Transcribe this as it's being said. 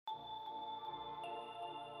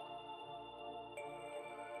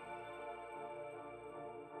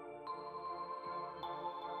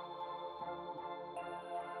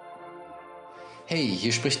Hey,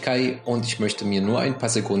 hier spricht Kai und ich möchte mir nur ein paar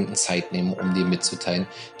Sekunden Zeit nehmen, um dir mitzuteilen,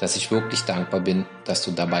 dass ich wirklich dankbar bin, dass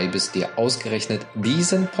du dabei bist, dir ausgerechnet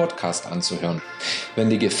diesen Podcast anzuhören. Wenn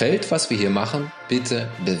dir gefällt, was wir hier machen, bitte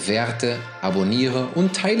bewerte, abonniere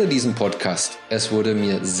und teile diesen Podcast. Es würde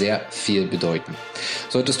mir sehr viel bedeuten.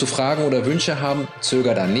 Solltest du Fragen oder Wünsche haben,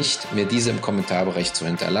 zöger da nicht, mir diese im Kommentarbereich zu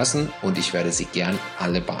hinterlassen und ich werde sie gern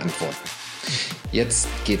alle beantworten. Jetzt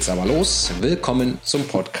geht's aber los. Willkommen zum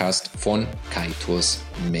Podcast von Kai Tours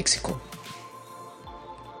Mexiko.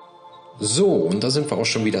 So, und da sind wir auch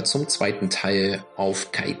schon wieder zum zweiten Teil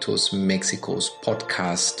auf Kai Tours Mexikos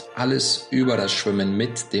Podcast. Alles über das Schwimmen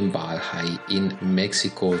mit dem Walhai in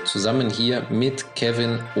Mexiko. Zusammen hier mit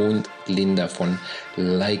Kevin und Linda von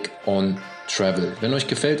Like on Travel. Wenn euch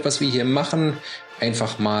gefällt, was wir hier machen,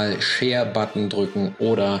 einfach mal Share-Button drücken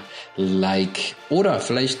oder Like oder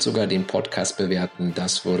vielleicht sogar den Podcast bewerten.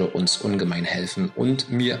 Das würde uns ungemein helfen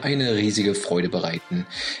und mir eine riesige Freude bereiten.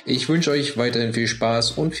 Ich wünsche euch weiterhin viel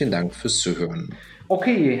Spaß und vielen Dank fürs Zuhören.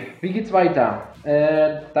 Okay, wie geht's weiter?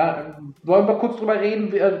 Da wollen wir kurz drüber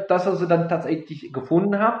reden, dass ihr sie dann tatsächlich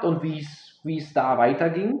gefunden habt und wie es da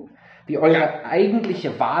weiterging, wie eure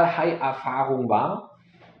eigentliche Walhai-Erfahrung war.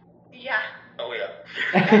 Ja. Oh ja.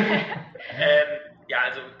 Ja,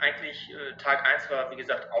 also eigentlich Tag 1 war, wie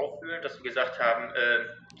gesagt, aufwühlend, dass wir gesagt haben,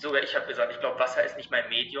 sogar ich habe gesagt, ich glaube, Wasser ist nicht mein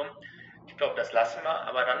Medium. Ich glaube, das lassen wir.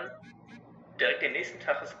 Aber dann direkt den nächsten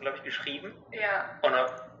Tag hast du, glaube ich, geschrieben. Ja. Und dann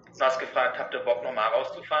hast du gefragt, habt ihr Bock, nochmal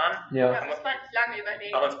rauszufahren? Ja. Da muss man lange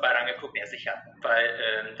überlegen. Haben uns beide angeguckt, ja sicher.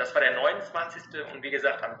 Weil das war der 29. und wie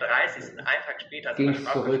gesagt, am 30., einen Tag später, Ging es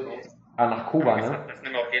zurück nach Kuba, ne? Das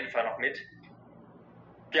nehmen wir auf jeden Fall noch mit.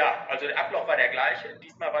 Ja, also der Ablauf war der gleiche.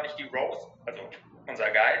 Diesmal war nicht die Rose, also unser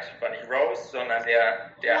Guide war nicht Rose, sondern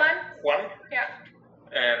der Juan. Ja.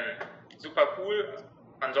 Super cool.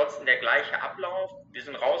 Ansonsten der gleiche Ablauf. Wir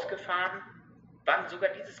sind rausgefahren, waren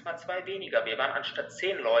sogar dieses Mal 2 weniger. Wir waren anstatt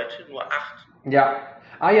 10 Leute nur 8. Ja.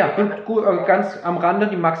 Ah ja, gut, ganz am Rande,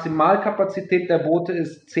 die Maximalkapazität der Boote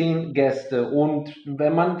ist 10 Gäste und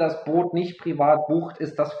wenn man das Boot nicht privat bucht,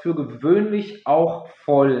 ist das für gewöhnlich auch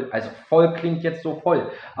voll. Also voll klingt jetzt so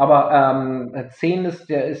voll, aber 10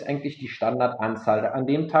 ist eigentlich die Standardanzahl. An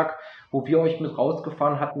dem Tag, wo wir euch mit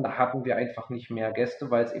rausgefahren hatten, da hatten wir einfach nicht mehr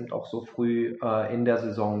Gäste, weil es eben auch so früh in der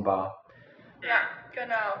Saison war. Ja,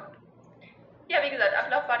 genau. Ja, wie gesagt,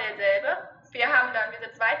 Ablauf war derselbe. Wir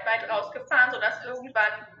sind weit rausgefahren, sodass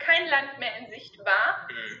irgendwann kein Land mehr in Sicht war.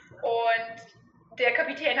 Und der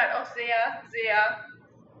Kapitän hat auch sehr, sehr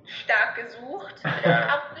stark gesucht. Ja.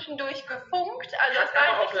 Auch zwischendurch gefunkt. Also Das es hat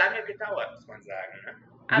war aber auch nicht, lange gedauert, muss man sagen. Ne?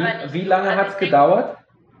 aber nicht Wie so. lange Also hat ich es denke- gedauert?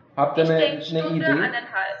 Habt ihr Ich eine denke Stunde, Idee?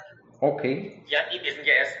 1,5. Okay. Ja, wir sind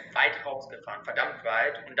ja erst weit rausgefahren, verdammt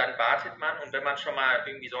weit. Und dann wartet man und wenn man schon mal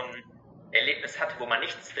irgendwie so ein Erlebnis hatte, wo man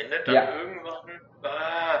nichts findet, dann irgendwann,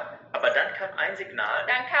 aber dann kam ein Signal.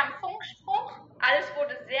 Dann kam Funkspruch, alles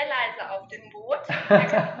wurde sehr leise auf dem Boot. Der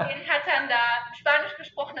Kapitän hat dann da Spanisch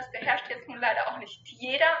gesprochen, das beherrscht jetzt nun leider auch nicht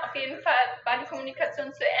jeder. Auf jeden Fall war die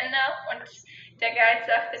Kommunikation zu Ende und der Guide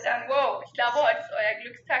sagte dann, wow, ich glaube, heute ist euer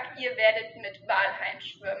Glückstag, ihr werdet mit Walhain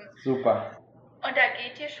schwimmen. Super. Und da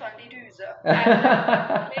geht dir schon die Düse.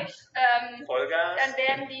 Also wirklich, Vollgas. dann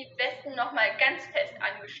werden die Westen nochmal ganz fest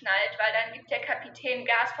angeschnallt, weil dann gibt der Kapitän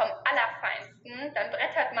Gas vom Allerfeinsten. Dann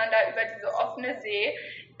brettert man da über diese offene See.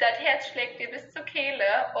 Das Herz schlägt dir bis zur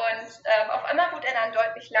Kehle und auf einmal wurde er dann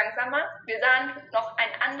deutlich langsamer. Wir sahen noch ein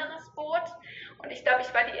anderes Boot und ich glaube,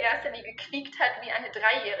 ich war die Erste, die gequiekt hat wie eine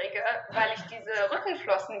Dreijährige, weil ich diese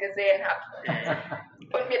Rückenflossen gesehen habe.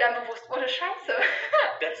 Und mir dann bewusst wurde, scheiße.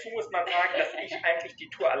 Dazu muss man sagen, dass ich eigentlich die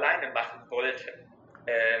Tour alleine machen wollte.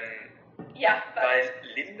 Ja, Weil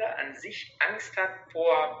Linda an sich Angst hat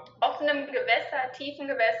vor offenem Gewässer, tiefen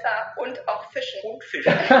Gewässer und auch Fischen. und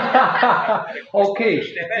Fischen. Okay.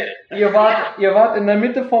 Fisch der Welt. Ihr wart in der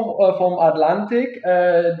Mitte vom Atlantik.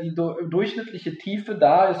 Die durchschnittliche Tiefe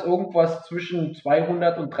da ist irgendwas zwischen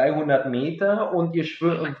 200 und 300 Meter und ihr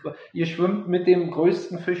schwimmt mit dem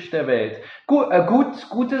größten Fisch der Welt.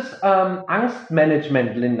 Gutes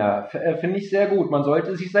Angstmanagement, Linda. Finde ich sehr gut. Man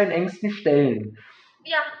sollte sich seinen Ängsten stellen.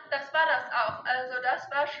 Ja, das war das auch. Also das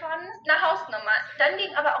war schon eine Hausnummer. Dann ging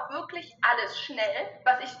aber auch wirklich alles schnell,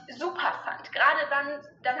 was ich super fand. Gerade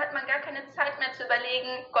dann hat man gar keine Zeit mehr zu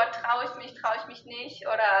überlegen, Gott, traue ich mich nicht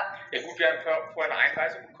oder... Ja gut, wir haben vorher eine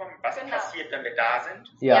Einweisung bekommen, was Genau. passiert, wenn wir da sind.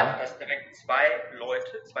 Ja. Dass direkt 2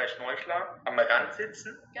 Leute, 2 Schnorchler am Rand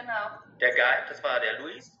sitzen. Genau. Der Guide, das war der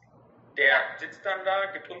Luis, der sitzt dann da,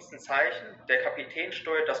 gibt uns ein Zeichen. Der Kapitän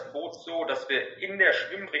steuert das Boot so, dass wir in der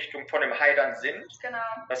Schwimmrichtung von dem Hai dann sind. Genau.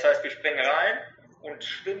 Das heißt, wir springen rein und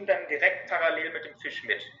schwimmen dann direkt parallel mit dem Fisch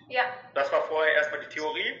mit. Ja. Das war vorher erstmal die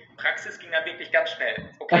Theorie. Praxis ging dann wirklich ganz schnell.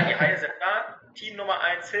 Okay, die Haie sind da, Team Nummer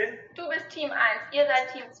 1 hin. Du bist Team 1, ihr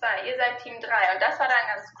seid Team 2, ihr seid Team 3 und das war dann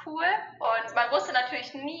ganz cool und man wusste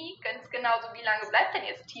natürlich nie ganz genau so, wie lange bleibt denn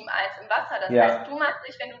jetzt Team 1 im Wasser. Das heißt, du machst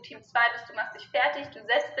dich, wenn du Team 2 bist, du machst dich fertig, du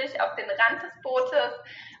setzt dich auf den Rand des Bootes,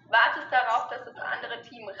 wartest darauf, dass das andere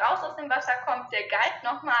Team raus aus dem Wasser kommt, der Guide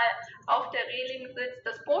nochmal auf der Reling sitzt,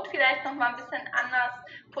 das Boot vielleicht nochmal ein bisschen anders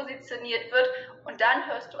positioniert wird und dann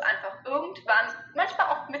hörst du einfach irgendwann, manchmal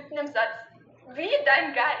auch mitten im Satz, wie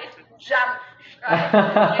dein Guide Jump schreit.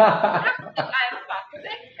 Einfach. Du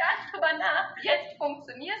denkst gar nicht drüber nach. Jetzt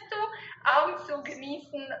funktionierst du. Augen zu,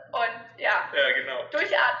 genießen und ja, genau.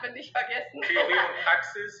 Durchatmen nicht vergessen. Theorie und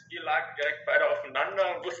Praxis, wir lagen direkt beide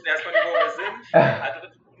aufeinander und wussten erstmal nicht, wo wir sind.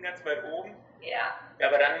 Andere ganz weit oben. Ja,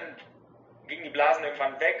 aber dann gingen die Blasen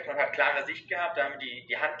irgendwann weg, man hat klare Sicht gehabt, da haben wir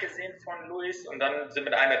die Hand gesehen von Luis und dann sind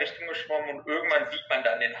wir in eine Richtung geschwommen und irgendwann sieht man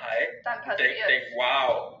dann den Hai. dann Und passiert. denkt,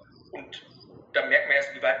 wow. Und dann merkt man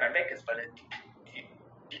erst, wie weit man weg ist, weil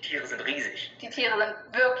die Tiere sind riesig. Die Tiere sind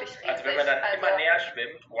wirklich riesig. Also wenn man dann immer näher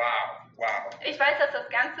schwimmt, wow. Ich weiß, dass das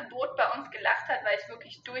ganze Boot bei uns gelacht hat, weil ich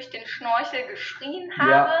wirklich durch den Schnorchel geschrien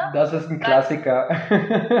habe. Ja, das ist ein Klassiker.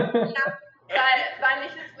 Weil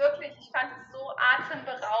ich es wirklich, ich fand es so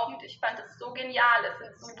atemberaubend, ich fand es so genial. Es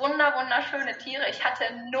sind so wunderschöne Tiere. Ich hatte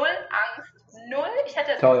null Angst, ich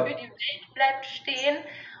hatte das Gefühl, die Welt bleibt stehen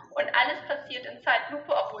und alles passiert in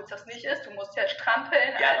Zeitlupe, obwohl es das nicht ist. Du musst ja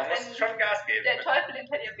strampeln, Ja, man als muss wenn schon Gas geben. der Teufel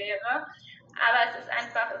hinter dir wäre. Aber es ist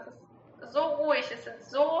einfach, es ist so ruhig, es sind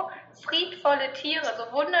so friedvolle Tiere,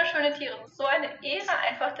 so wunderschöne Tiere. Es ist so eine Ehre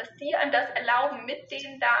einfach, dass die einem das erlauben, mit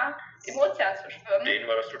denen da im Ozean zu schwimmen. Denen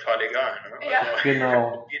war das total egal. Ne? Ja. Also,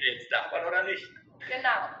 Genau. ob die jetzt da waren oder nicht. Genau,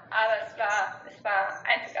 aber es war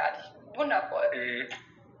einzigartig, wundervoll.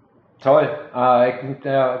 Toll.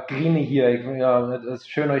 Grine hier. Es ist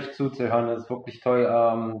schön, euch zuzuhören. Es ist wirklich toll,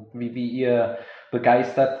 wie ihr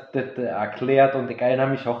begeistert das erklärt. Und ich erinnere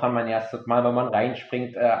mich auch an mein erstes Mal, wenn man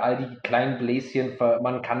reinspringt, all die kleinen Bläschen,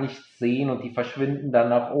 man kann nichts sehen und die verschwinden dann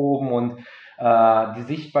nach oben und die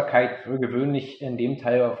Sichtbarkeit für gewöhnlich in dem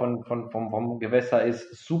Teil vom Gewässer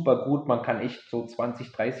ist super gut. Man kann echt so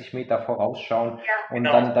 20, 30 Meter vorausschauen. Ja, und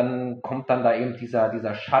genau. dann kommt dann da eben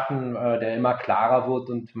dieser Schatten, der immer klarer wird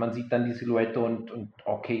und man sieht dann die Silhouette und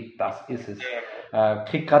okay, das ist es.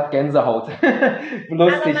 Krieg grad Gänsehaut.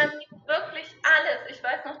 Lustig. Aber man sieht wirklich alles. Ich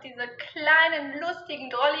weiß noch, diese kleinen,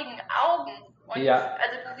 lustigen, drolligen Augen. Und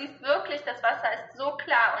also du siehst wirklich, das Wasser ist so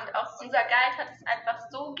klar und auch unser Guide hat es einfach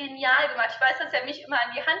so genial gemacht. Ich weiß, dass er mich immer an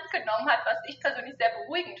die Hand genommen hat, was ich persönlich sehr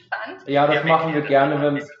beruhigend fand. Ja, das machen wir gerne.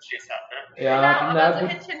 Wenn Aber so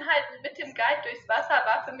Händchen halten mit dem Guide durchs Wasser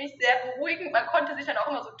war für mich sehr beruhigend. Man konnte sich dann auch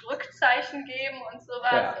immer so Drückzeichen geben und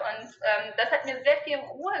sowas. Ja. Und das hat mir sehr viel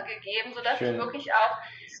Ruhe gegeben, sodass ich wirklich auch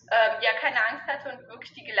keine Angst hatte und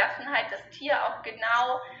wirklich die Gelassenheit, das Tier auch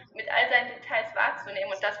genau mit all seinen Details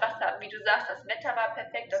wahrzunehmen. Und das Wasser, wie du sagst, das Wetter war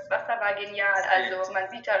perfekt, das Wasser war genial. Also man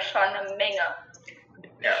sieht da schon eine Menge.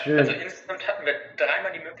 Ja, Schön. also insgesamt hatten wir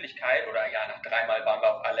dreimal die Möglichkeit, oder ja, nach dreimal waren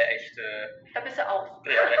wir auch alle echt... Da bist du auf.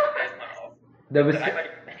 Ja, da ist man auf. Dreimal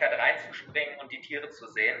die Möglichkeit reinzuspringen und die Tiere zu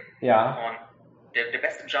sehen. Ja. Und der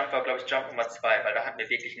beste Jump war, glaube ich, Jump Nummer 2, weil da hatten wir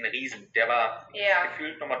wirklich einen Riesen. Der war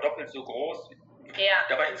gefühlt nochmal doppelt so groß. Ja.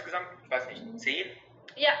 Da war insgesamt, ich weiß nicht, 10?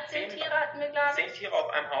 Ja, 10 Tiere hatten wir, glaube ich. 10 Tiere auf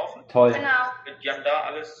einem Haufen. Toll. Genau. Die haben da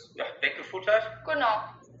alles weggefuttert. Genau.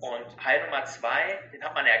 Und Hai Nummer 2, den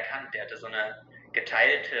hat man erkannt. Der hatte so eine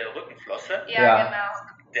geteilte Rückenflosse. Ja, genau.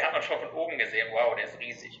 Der hat man schon von oben gesehen, wow, der ist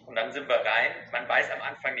riesig. Und dann sind wir rein. Man weiß am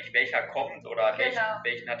Anfang nicht, welcher kommt oder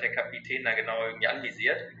welchen hat der Kapitän da genau irgendwie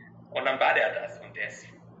anvisiert. Und dann war der das. Und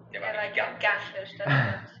der war gigantisch. Das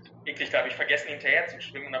wirklich, da habe ich vergessen, hinterher zu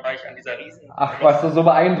schwimmen. Und dann war ich an dieser riesen... Ach, warst du so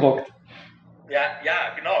beeindruckt? Ja,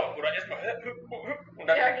 genau. Oder erstmal und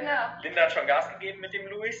dann Linda hat schon Gas gegeben mit dem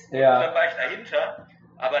Luis. Und dann war ich dahinter.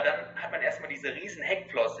 Aber dann hat man erstmal diese riesen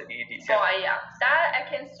Heckflosse. Die ist da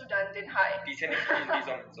erkennst du dann den Hai. Die ist ja nicht wie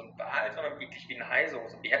so ein Wal, sondern wirklich wie ein Hai, so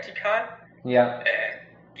vertikal. Ja.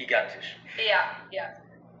 Gigantisch. Ja.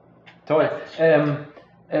 Toll.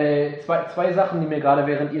 Zwei Sachen, die mir gerade,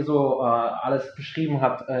 während ihr so alles beschrieben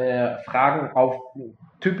habt, Fragen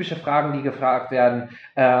typische Fragen, die gefragt werden.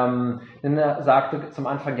 Linda sagte zum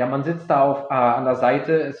Anfang, ja, man sitzt da an der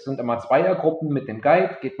Seite, es sind immer Zweiergruppen mit dem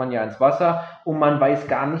Guide, geht man ja ins Wasser und man weiß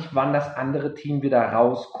gar nicht, wann das andere Team wieder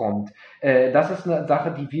rauskommt. Das ist eine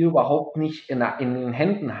Sache, die wir überhaupt nicht in den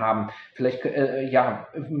Händen haben. Vielleicht,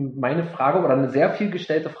 meine Frage oder eine sehr viel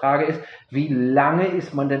gestellte Frage ist, wie lange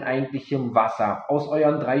ist man denn eigentlich im Wasser? Aus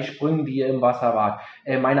euren 3 Sprüngen, die ihr im Wasser wart.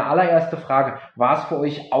 Meine allererste Frage, war es für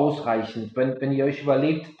euch ausreichend? Wenn ihr euch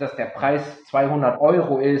überlegt, dass der Preis 200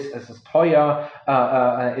 € ist, es ist teuer,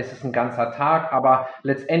 es ist ein ganzer Tag, aber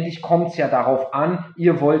letztendlich kommt es ja darauf an,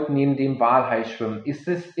 ihr wollt neben dem Walhai schwimmen. Ist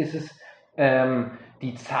es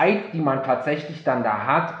die Zeit, die man tatsächlich dann da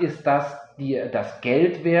hat, ist das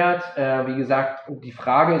Geld wert? Wie gesagt, die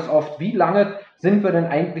Frage ist oft, wie lange sind wir denn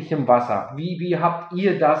eigentlich im Wasser? Wie habt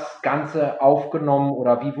ihr das Ganze aufgenommen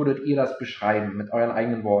oder wie würdet ihr das beschreiben mit euren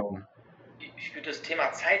eigenen Worten? Ich würde das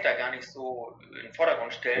Thema Zeit da gar nicht so in den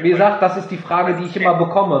Vordergrund stellen. Wie gesagt, das ist die Frage, die ich immer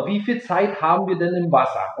bekomme. Wie viel Zeit haben wir denn im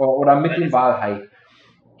Wasser oder mit dem Walhai?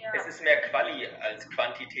 Es ist mehr Quali als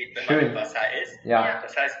Quantität, wenn Schön. man im Wasser ist. Ja.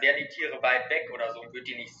 Das heißt, wären die Tiere weit weg oder so und würde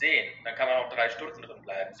die nicht sehen, dann kann man auch 3 Stunden drin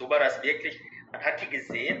bleiben. So war das wirklich. Man hat die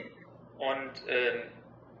gesehen und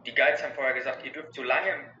die Guides haben vorher gesagt, ihr dürft so lange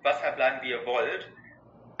im Wasser bleiben, wie ihr wollt.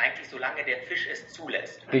 Eigentlich solange der Fisch es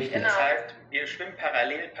zulässt. Richtig. Das heißt, wir schwimmen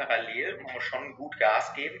parallel, man muss schon gut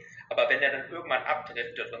Gas geben, aber wenn der dann irgendwann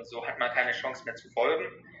abdriftet und so, hat man keine Chance mehr zu folgen,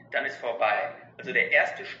 dann ist vorbei. Also der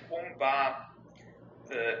erste Sprung war,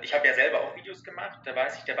 ich habe ja selber auch Videos gemacht, da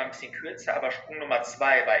weiß ich, der war ein bisschen kürzer, aber Sprung Nummer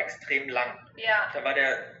 2 war extrem lang. Ja. Da war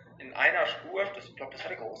der in einer Spur, ich glaube, das war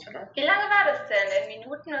der große, ne? Wie lange war das denn? In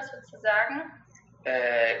Minuten, was würdest du sagen?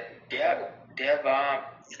 Der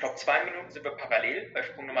war, ich glaube, 2 Minuten sind wir parallel bei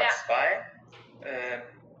Sprung Nummer 2.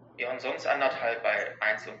 Und sonst 1,5 bei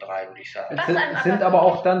 1 und 3, würde ich sagen. Es sind aber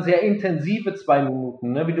auch dann sehr intensive 2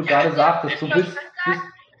 Minuten, ne? Wie du gerade sagtest.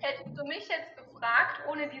 Hättest du mich jetzt gefragt,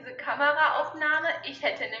 ohne diese Kameraaufnahme, ich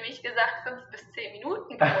hätte nämlich gesagt 5 bis 10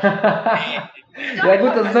 Minuten pro Stunde. Ja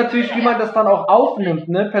gut, das ist natürlich, wie man das dann auch aufnimmt,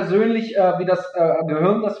 ne? Persönlich, wie das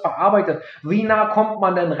Gehirn das verarbeitet. Wie nah kommt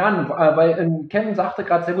man denn ran? Weil Kevin sagte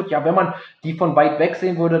gerade sehr gut, ja, wenn man die von weit weg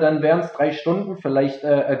sehen würde, dann wären es 3 Stunden vielleicht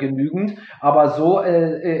genügend. Aber so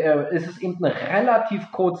ist es eben eine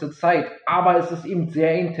relativ kurze Zeit. Aber es ist eben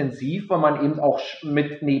sehr intensiv, weil man eben auch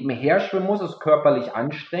mit nebenher schwimmen muss, ist körperlich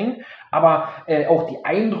anstrengend. Aber auch die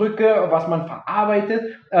Eindrücke, was man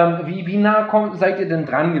verarbeitet, wie nah seid ihr denn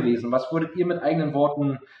dran gewesen? Was würdet ihr mit eigenen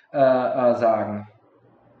Worten sagen?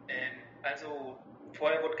 Also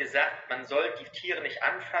vorher wurde gesagt, man soll die Tiere nicht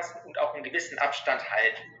anfassen und auch einen gewissen Abstand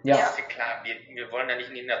halten. Ja. Das ist ja klar, wir wollen da nicht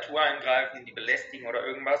in die Natur eingreifen, die belästigen oder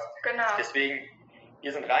irgendwas. Genau. Deswegen,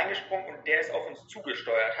 wir sind reingesprungen und der ist auf uns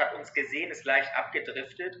zugesteuert, hat uns gesehen, ist leicht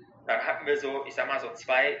abgedriftet. Dann hatten wir so, ich sag mal so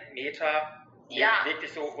 2 Meter,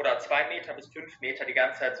 wirklich so, oder 2 Meter bis 5 Meter die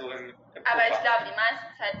ganze Zeit so im Puffer. Aber ich glaube, die meiste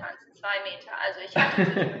Zeit waren es 2 Meter. Also ich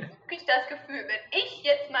hatte wirklich das Gefühl, wenn ich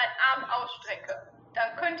jetzt meinen Arm ausstrecke,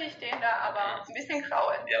 dann könnte ich den da aber ein bisschen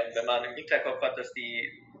kraulen. Ja, und wenn man im Hinterkopf hat, dass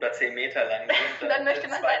die über 10 Meter lang sind, dann möchte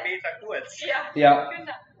sind man 2 Meter kurz. Ja.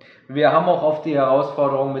 Genau. Wir haben auch auf die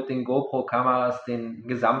Herausforderung mit den GoPro-Kameras den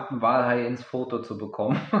gesamten Walhai ins Foto zu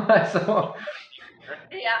bekommen. Also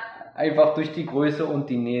einfach durch die Größe und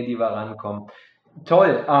die Nähe, die wir rankommen.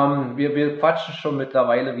 Toll, wir quatschen schon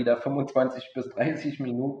mittlerweile wieder 25 bis 30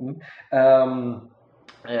 Minuten.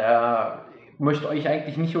 Möchte euch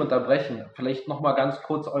eigentlich nicht unterbrechen. Vielleicht nochmal ganz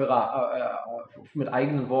kurz mit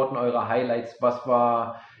eigenen Worten eure Highlights. Was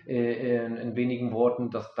war in wenigen Worten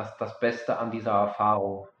das Beste an dieser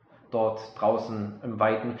Erfahrung dort draußen im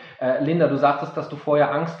Weiten? Linda, du sagtest, dass du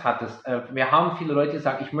vorher Angst hattest. Wir haben viele Leute, die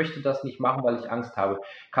sagen, ich möchte das nicht machen, weil ich Angst habe.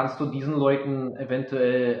 Kannst du diesen Leuten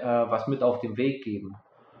eventuell was mit auf den Weg geben?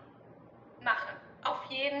 Machen. Auf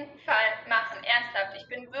jeden Fall machen. Ernsthaft. Ich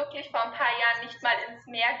bin wirklich vor ein paar Jahren nicht mal ins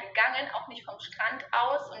Meer gegangen, auch nicht vom Strand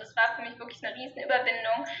aus. Und es war für mich wirklich eine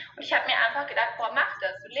Riesenüberwindung. Und ich habe mir einfach gedacht, boah, mach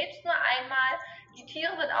das. Du lebst nur einmal. Die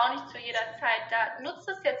Tiere sind auch nicht zu jeder Zeit da. Nutz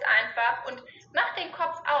es jetzt einfach und mach den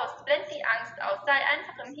Kopf aus. Blend die Angst aus. Sei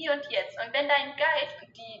einfach im Hier und Jetzt. Und wenn dein Guide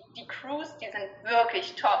und die Crews, die sind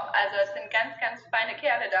wirklich top. Also es sind ganz, ganz feine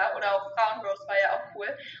Kerle da. Oder auch Frauenbros war ja auch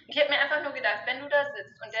cool. Und ich habe mir einfach nur gedacht, wenn du da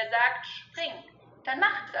sitzt und der sagt, spring, dann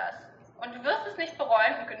mach das. Und du wirst es nicht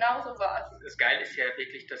bereuen und genau so war es. Das Geile ist ja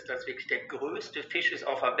wirklich, dass das wirklich der größte Fisch ist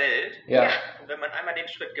auf der Welt. Ja. Und wenn man einmal den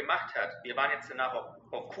Schritt gemacht hat, wir waren jetzt danach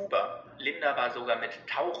auf Kuba, Linda war sogar mit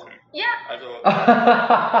Tauchen. Ja. Also, ich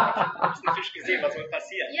habe den Fisch gesehen, was soll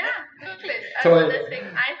passieren? Ja, wirklich. Also Toll. deswegen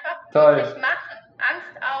einfach Toll. wirklich machen.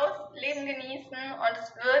 Angst aus, Leben genießen und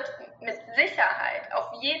es wird mit Sicherheit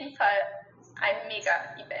auf jeden Fall ein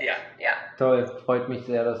Mega-Event. Ja. Toll, freut mich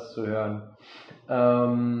sehr, das zu hören.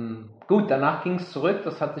 Gut, danach ging es zurück.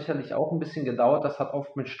 Das hat sicherlich auch ein bisschen gedauert. Das hat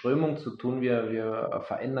oft mit Strömung zu tun. Wir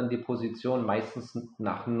verändern die Position meistens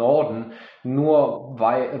nach Norden, nur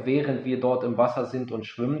während wir dort im Wasser sind und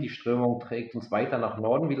schwimmen. Die Strömung trägt uns weiter nach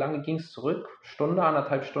Norden. Wie lange ging es zurück? Stunde,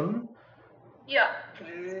 1,5 Stunden? Ja.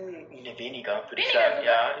 Weniger, würde ich sagen.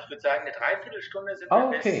 Ja, ich würde sagen, eine Dreiviertelstunde sind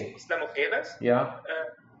wir bis Isla Mujeres. Ja.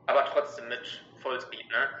 Aber trotzdem mit Vollspeed,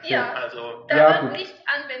 ne? Ja, also da wird gut. nicht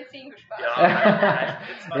an Benzin gespart.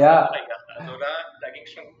 Ja. Also da ging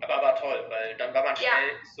es schon, aber war toll, weil dann war man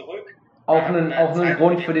schnell zurück. Auch einen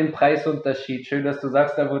Grund für den Preisunterschied. Schön, dass du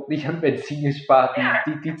sagst, da wird nicht an Benzin gespart.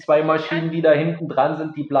 Die zwei Maschinen, die da hinten dran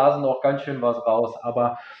sind, die blasen auch ganz schön was raus.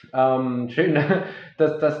 Aber schön,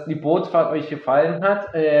 dass die Bootsfahrt euch gefallen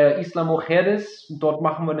hat. Isla Mujeres, dort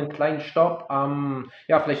machen wir einen kleinen Stopp.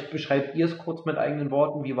 Vielleicht beschreibt ihr es kurz mit eigenen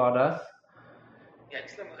Worten. Wie war das? Ja,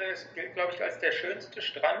 Isla Mujeres gilt, glaube ich, als der schönste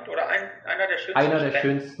Strand oder einer der schönsten. Einer der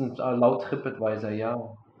schönsten, laut TripAdvisor, ja.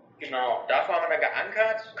 Genau, davor haben wir dann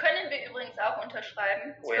geankert. Können wir übrigens auch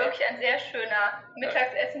unterschreiben. Ist wirklich ein sehr schöner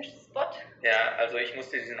Mittagsessenspot. Ja, also ich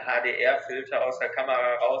musste diesen HDR-Filter aus der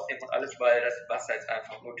Kamera rausnehmen und alles, weil das Wasser ist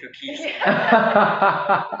einfach nur türkis. Wird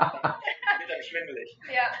dann schwindelig.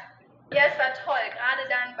 Ja, es war toll. Gerade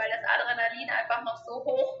dann, weil das Adrenalin einfach noch so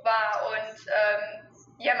hoch war und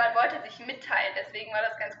man wollte sich mitteilen. Deswegen war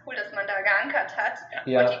das ganz cool, dass man da geankert hat.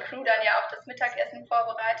 Ja. Und die Crew dann ja auch das Mittagessen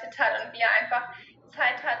vorbereitet hat und wir einfach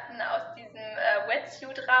Zeit hatten aus diesem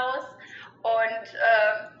Wetsuit raus und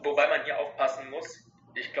wobei man hier aufpassen muss,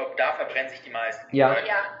 ich glaube, da verbrennen sich die meisten. Ja.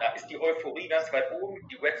 Da ist die Euphorie ganz weit oben,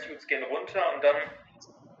 die Wetsuits gehen runter und dann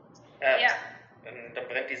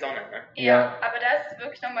brennt die Sonne. Ne? Ja, aber das ist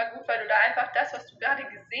wirklich nochmal gut, weil du da einfach das, was du gerade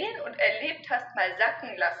gesehen und erlebt hast, mal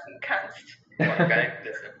sacken lassen kannst. Geil.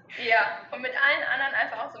 Ja, und mit allen anderen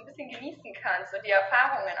einfach auch so ein bisschen genießen kannst und die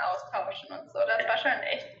Erfahrungen austauschen und so. Das war schon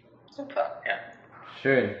echt super. Ja.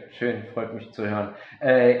 Schön, freut mich zu hören.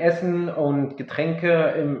 Essen und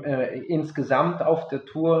Getränke insgesamt auf der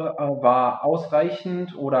Tour war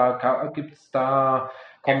ausreichend oder gibt es da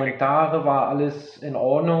Kommentare? War alles in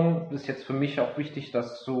Ordnung? Das ist jetzt für mich auch wichtig,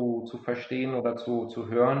 das zu verstehen oder zu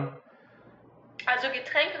hören. Also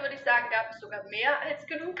Getränke, würde ich sagen, gab es sogar mehr als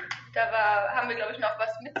genug. Haben wir, glaube ich, noch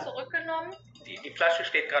was mit zurückgenommen. Die Flasche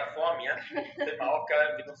steht gerade vor mir. Finden wir auch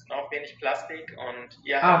geil. Wir nutzen auch wenig Plastik. Und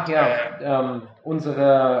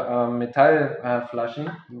unsere Metallflaschen,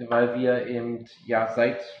 weil wir eben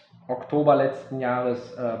seit Oktober letzten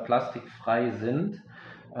Jahres plastikfrei sind.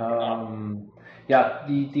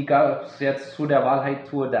 Die gab es jetzt zu der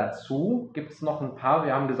Walhai-Tour dazu. Gibt es noch ein paar?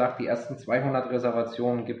 Wir haben gesagt, die ersten 200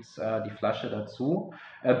 Reservationen gibt es die Flasche dazu.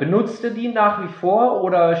 Benutzt ihr die nach wie vor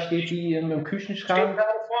oder steht die im Küchenschrank? Steht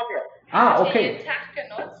gerade vor mir. Okay. Jeden Tag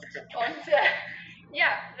genutzt und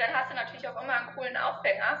dann hast du natürlich auch immer einen coolen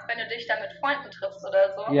Aufhänger, wenn du dich dann mit Freunden triffst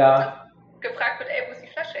oder so. Ja. Und gefragt wird, wo ist die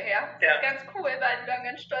Flasche her? Das ist ganz cool, weil du dann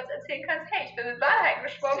ganz stolz erzählen kannst, hey, ich bin mit Walhain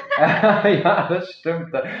geschwommen. Ja, das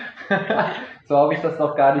stimmt. So habe ich das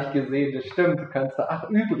noch gar nicht gesehen. Das stimmt. Du kannst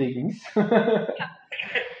übrigens.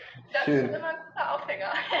 Das ist immer ein guter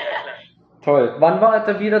Aufhänger. Toll. Wann wart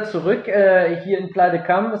ihr wieder zurück hier in Playa de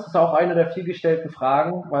Cam? Das ist auch eine der viel gestellten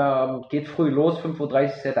Fragen. Geht früh los, 5:30 Uhr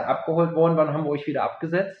seid ihr abgeholt worden. Wann haben wir euch wieder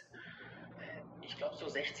abgesetzt? Ich glaube so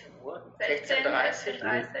 16 Uhr.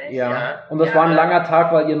 16:30. Ja, und das war ein langer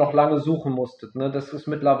Tag, weil ihr noch lange suchen musstet. Ne? Das ist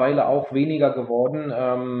mittlerweile auch weniger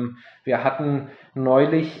geworden. Wir hatten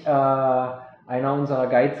neulich, einer unserer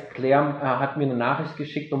Guides, Claire, hat mir eine Nachricht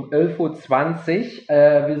geschickt um 11:20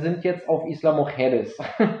 Uhr. Wir sind jetzt auf Isla Mujeres.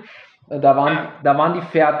 Da waren die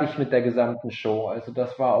fertig mit der gesamten Show. Also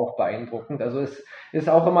das war auch beeindruckend. Also es ist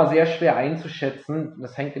auch immer sehr schwer einzuschätzen.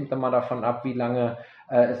 Das hängt eben immer davon ab, wie lange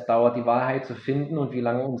es dauert, die Walhai zu finden und wie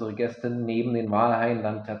lange unsere Gäste neben den Walhaien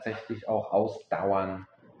dann tatsächlich auch ausdauern.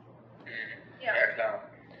 Ja, klar.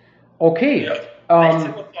 Okay.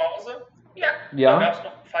 16 Uhr zu Hause. Ja. Dann gab es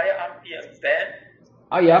noch ein Feierabendbier im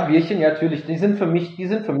Van. Bierchen, natürlich, die sind für mich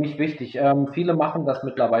wichtig. Viele machen das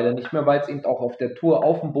mittlerweile nicht mehr, weil es eben auch auf der Tour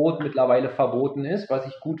auf dem Boot mittlerweile verboten ist, was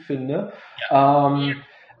ich gut finde.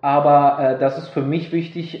 Aber das ist für mich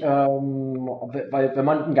wichtig, weil wenn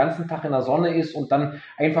man den ganzen Tag in der Sonne ist und dann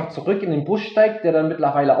einfach zurück in den Bus steigt, der dann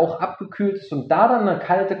mittlerweile auch abgekühlt ist und da dann ein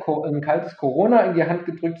kaltes Corona in die Hand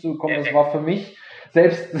gedrückt zu bekommen, das war für mich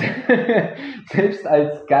selbst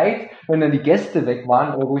als Guide, wenn dann die Gäste weg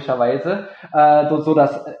waren, logischerweise, so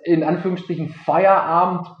das in Anführungsstrichen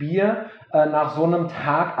Feierabendbier nach so einem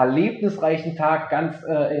Tag, erlebnisreichen Tag, ganz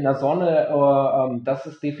in der Sonne, das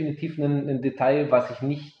ist definitiv ein Detail, was ich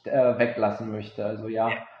nicht weglassen möchte. Also ja.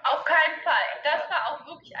 Auf keinen Fall.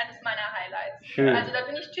 Schön. Also da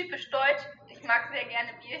bin ich typisch deutsch. Ich mag sehr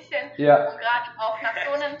gerne Bierchen. Ja. Und gerade auch nach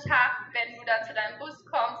so einem Tag, wenn du dann zu deinem Bus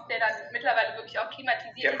kommst, der dann mittlerweile wirklich auch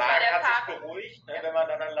klimatisiert Der ist, weil Magen der hat sich Fahrt. beruhigt, ne, wenn man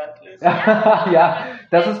dann an Land ist. Ja,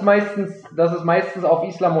 das ist meistens auf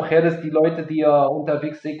Isla Mujeres. Die Leute, die ja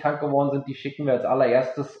unterwegs seekrank geworden sind, die schicken wir als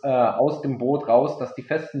allererstes aus dem Boot raus, dass die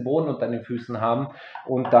festen Boden unter den Füßen haben.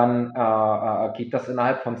 Und dann geht das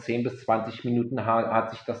innerhalb von 10 bis 20 Minuten,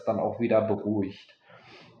 hat sich das dann auch wieder beruhigt.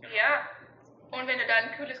 Ja. Und wenn du dann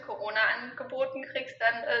ein kühles Corona angeboten kriegst,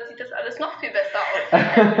 dann sieht das alles noch viel besser aus.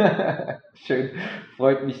 Schön,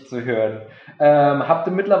 freut mich zu hören. Habt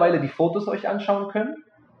ihr mittlerweile die Fotos euch anschauen können?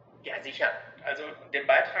 Ja, sicher. Also den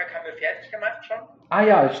Beitrag haben wir fertig gemacht schon. Ah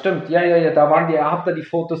ja, stimmt. Ja, da habt ihr die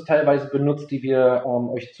Fotos teilweise benutzt, die wir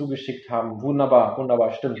euch zugeschickt haben. Wunderbar,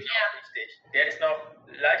 stimmt. Genau, richtig. Der ist noch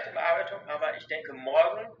leicht in Bearbeitung, aber ich denke,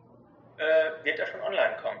 morgen wird er schon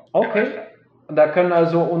online kommen. Okay. Da können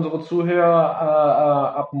also unsere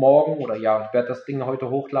Zuhörer ab morgen, oder ja, ich werde das Ding heute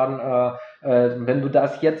hochladen, wenn du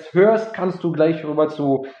das jetzt hörst, kannst du gleich rüber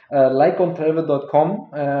zu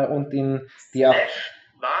likeontravel.com und die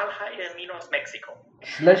Walhaie-Mexiko.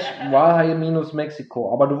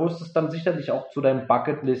 /Walhaie-Mexiko. Aber du wirst es dann sicherlich auch zu deinem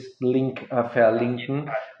Bucketlist-Link verlinken.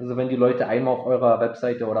 Also wenn die Leute einmal auf eurer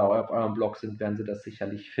Webseite oder auf eurem Blog sind, werden sie das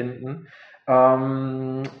sicherlich finden.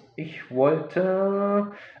 Ich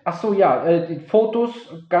wollte, die Fotos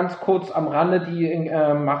ganz kurz am Rande, die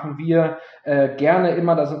machen wir gerne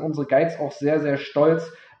immer, da sind unsere Guides auch sehr, sehr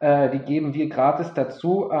stolz, die geben wir gratis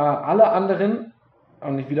dazu. Alle anderen,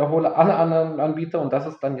 und ich wiederhole, alle anderen Anbieter, und das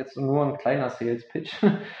ist dann jetzt nur ein kleiner Sales-Pitch,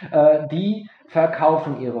 die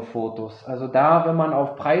verkaufen ihre Fotos. Also da, wenn man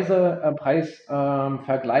auf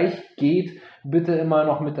Preisvergleich geht, bitte immer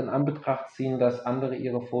noch mit in Anbetracht ziehen, dass andere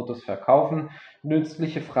ihre Fotos verkaufen.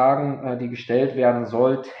 Nützliche Fragen, die gestellt werden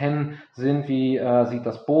sollten, sind: Wie sieht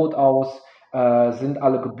das Boot aus? Sind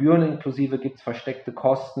alle Gebühren inklusive? Gibt es versteckte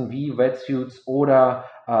Kosten wie Wetsuits oder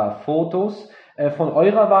Fotos? Von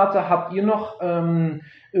eurer Warte, habt ihr noch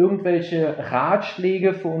irgendwelche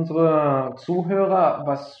Ratschläge für unsere Zuhörer,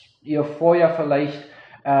 was ihr vorher vielleicht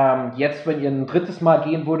jetzt, wenn ihr ein drittes Mal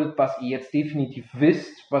gehen würdet, was ihr jetzt definitiv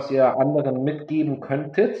wisst, was ihr anderen mitgeben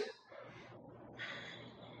könntet?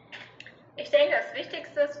 Ich denke, das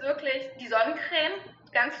Wichtigste ist wirklich die Sonnencreme.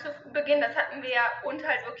 Ganz zu Beginn, das hatten wir ja, und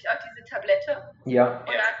halt wirklich auch diese Tablette. Ja.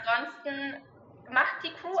 Und ansonsten macht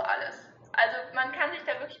die Crew alles. Also man kann sich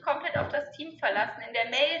da wirklich komplett auf das Team verlassen, in der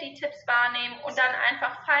Mail die Tipps wahrnehmen und dann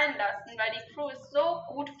einfach fallen lassen, weil die Crew ist so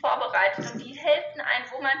gut vorbereitet und die helfen einem,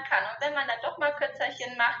 wo man kann. Und wenn man dann doch mal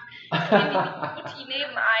Kötzerchen macht, stehen die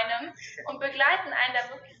neben einem und begleiten einen da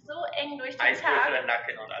wirklich so eng durch den Eiswürfel Tag. im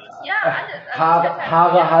Nacken und alles. Ja, alles. Also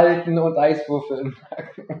Haare halten und Eiswürfel im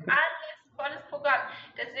Nacken. Alles, volles Programm.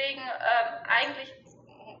 Deswegen eigentlich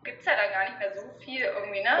gibt es ja dann gar nicht mehr so viel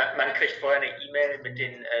irgendwie, ne? Man kriegt vorher eine E-Mail mit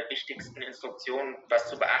den wichtigsten Instruktionen, was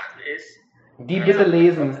zu beachten ist. Die bitte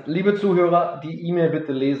lesen. Liebe Zuhörer, die E-Mail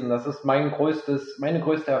bitte lesen. Das ist meine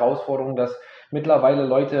größte Herausforderung, dass mittlerweile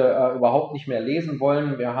Leute überhaupt nicht mehr lesen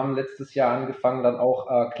wollen. Wir haben letztes Jahr angefangen, dann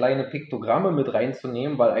auch kleine Piktogramme mit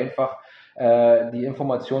reinzunehmen, weil einfach die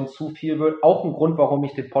Information zu viel wird. Auch ein Grund, warum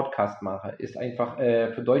ich den Podcast mache, ist einfach,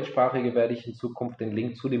 für Deutschsprachige werde ich in Zukunft den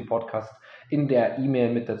Link zu dem Podcast in der E-Mail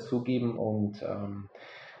mit dazugeben und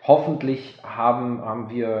hoffentlich haben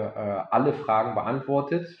wir alle Fragen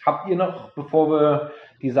beantwortet. Habt ihr noch, bevor wir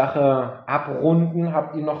die Sache abrunden,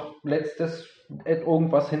 habt ihr noch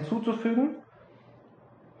irgendwas hinzuzufügen?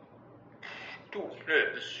 Du,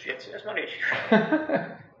 nö, bis jetzt erstmal nicht.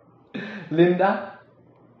 Linda?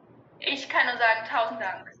 Ich kann nur sagen, 1000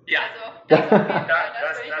 Dank. Ja. Also, das auf jeden Fall,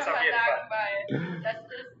 das will ich auf nochmal jeden sagen, weil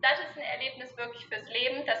das ist ein Erlebnis wirklich fürs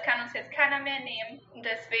Leben. Das kann uns jetzt keiner mehr nehmen. Und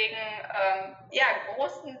deswegen,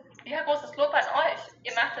 großes Lob an euch.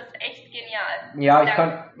 Ihr macht das echt genial.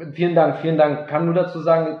 Ja, vielen Dank. Kann nur dazu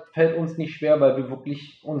sagen, es fällt uns nicht schwer, weil wir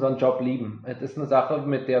wirklich unseren Job lieben. Es ist eine Sache,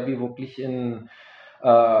 mit der wir wirklich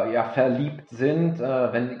verliebt sind.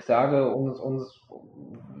 Wenn ich sage,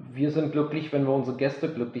 wir sind glücklich, wenn wir unsere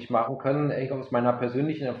Gäste glücklich machen können. Ich aus meiner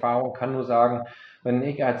persönlichen Erfahrung kann nur sagen, wenn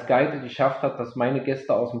ich als Guide es geschafft habe, dass meine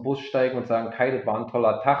Gäste aus dem Bus steigen und sagen, Kai, das war ein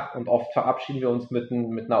toller Tag, und oft verabschieden wir uns mit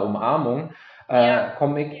einer Umarmung,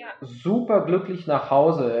 komme ich super glücklich nach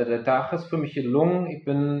Hause. Der Tag ist für mich gelungen. Ich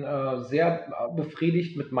bin sehr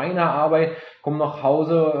befriedigt mit meiner Arbeit. Komme nach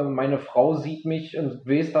Hause, meine Frau sieht mich und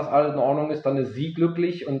weiß, dass alles in Ordnung ist, dann ist sie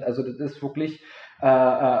glücklich. Und also das ist wirklich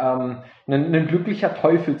ein glücklicher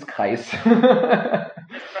Teufelskreis. Das ist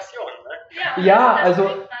Passion, ne? Ja, also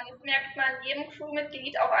das merkt man jedem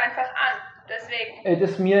Crewmitglied auch einfach an. Deswegen.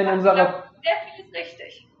 Es ist mir in unserer sehr vieles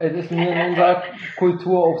richtig. Es ist mir in unserer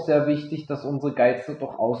Kultur auch sehr wichtig, dass unsere Guides das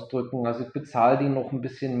doch ausdrücken. Also ich bezahle die noch ein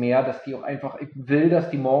bisschen mehr, dass die auch einfach, ich will, dass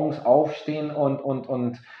die morgens aufstehen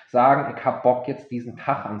und sagen, ich habe Bock jetzt diesen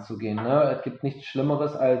Tag anzugehen. Ne? Es gibt nichts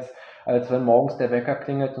Schlimmeres, als wenn morgens der Wecker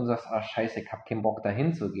klingelt und du sagst, scheiße, ich habe keinen Bock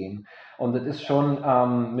dahin zu gehen. Und das ist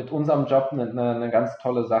schon mit unserem Job eine ganz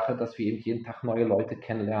tolle Sache, dass wir eben jeden Tag neue Leute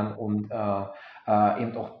kennenlernen und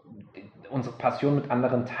eben auch unsere Passion mit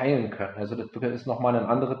anderen teilen können. Also das ist nochmal ein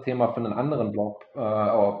anderes Thema für einen anderen Blog,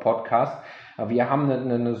 Podcast. Wir haben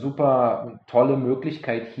eine super tolle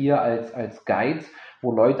Möglichkeit hier als Guides,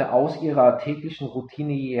 wo Leute aus ihrer täglichen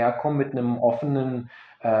Routine hierher kommen mit einem offenen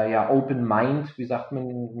Open Mind, wie sagt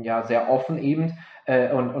man, ja, sehr offen eben.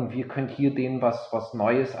 Und wir können hier denen was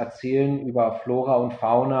Neues erzählen über Flora und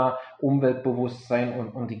Fauna,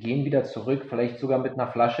 Umweltbewusstsein und die gehen wieder zurück, vielleicht sogar mit einer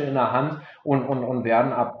Flasche in der Hand und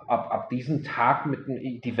werden ab diesem Tag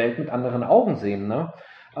die Welt mit anderen Augen sehen. Ne?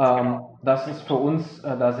 Das ist für uns,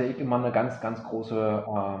 da sehe ich immer eine ganz, ganz große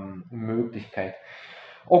Möglichkeit.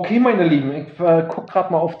 Okay, meine Lieben, ich gucke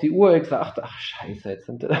gerade mal auf die Uhr, ich sage, ach scheiße, jetzt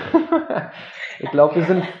sind ich glaube,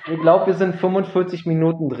 wir sind 45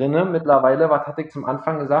 Minuten drin mittlerweile. Was hatte ich zum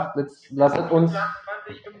Anfang gesagt? Jetzt lasst uns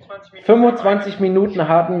 25 Minuten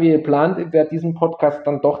hatten wir geplant. Ich werde diesen Podcast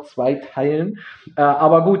dann doch 2 teilen.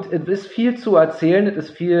 Aber gut, es ist viel zu erzählen, es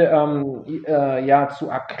ist viel zu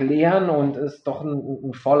erklären und es ist doch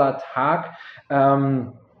ein voller Tag.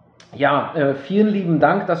 Vielen lieben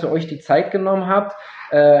Dank, dass ihr euch die Zeit genommen habt.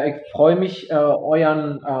 Ich freue mich,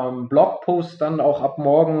 euren Blogpost dann auch ab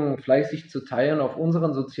morgen fleißig zu teilen auf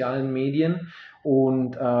unseren sozialen Medien.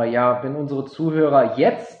 Und wenn unsere Zuhörer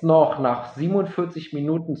jetzt noch nach 47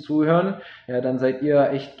 Minuten zuhören, dann seid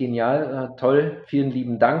ihr echt genial. Toll, vielen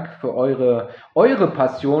lieben Dank für eure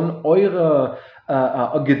Passion, eure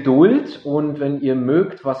Geduld, und wenn ihr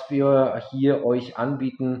mögt, was wir hier euch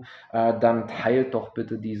anbieten, dann teilt doch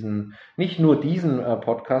bitte nicht nur diesen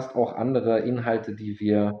Podcast, auch andere Inhalte, die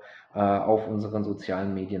wir auf unseren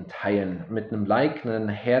sozialen Medien teilen. Mit einem Like, einem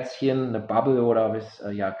Herzchen, eine Bubble oder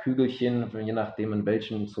Kügelchen, je nachdem in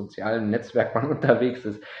welchem sozialen Netzwerk man unterwegs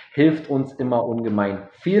ist, hilft uns immer ungemein.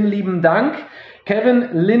 Vielen lieben Dank, Kevin,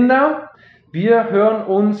 Linda. Wir hören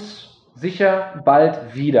uns sicher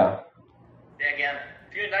bald wieder. Sehr gerne.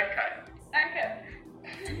 Vielen Dank, Kai.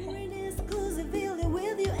 Danke. Touring exclusively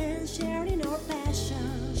with you and sharing our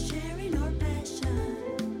passion.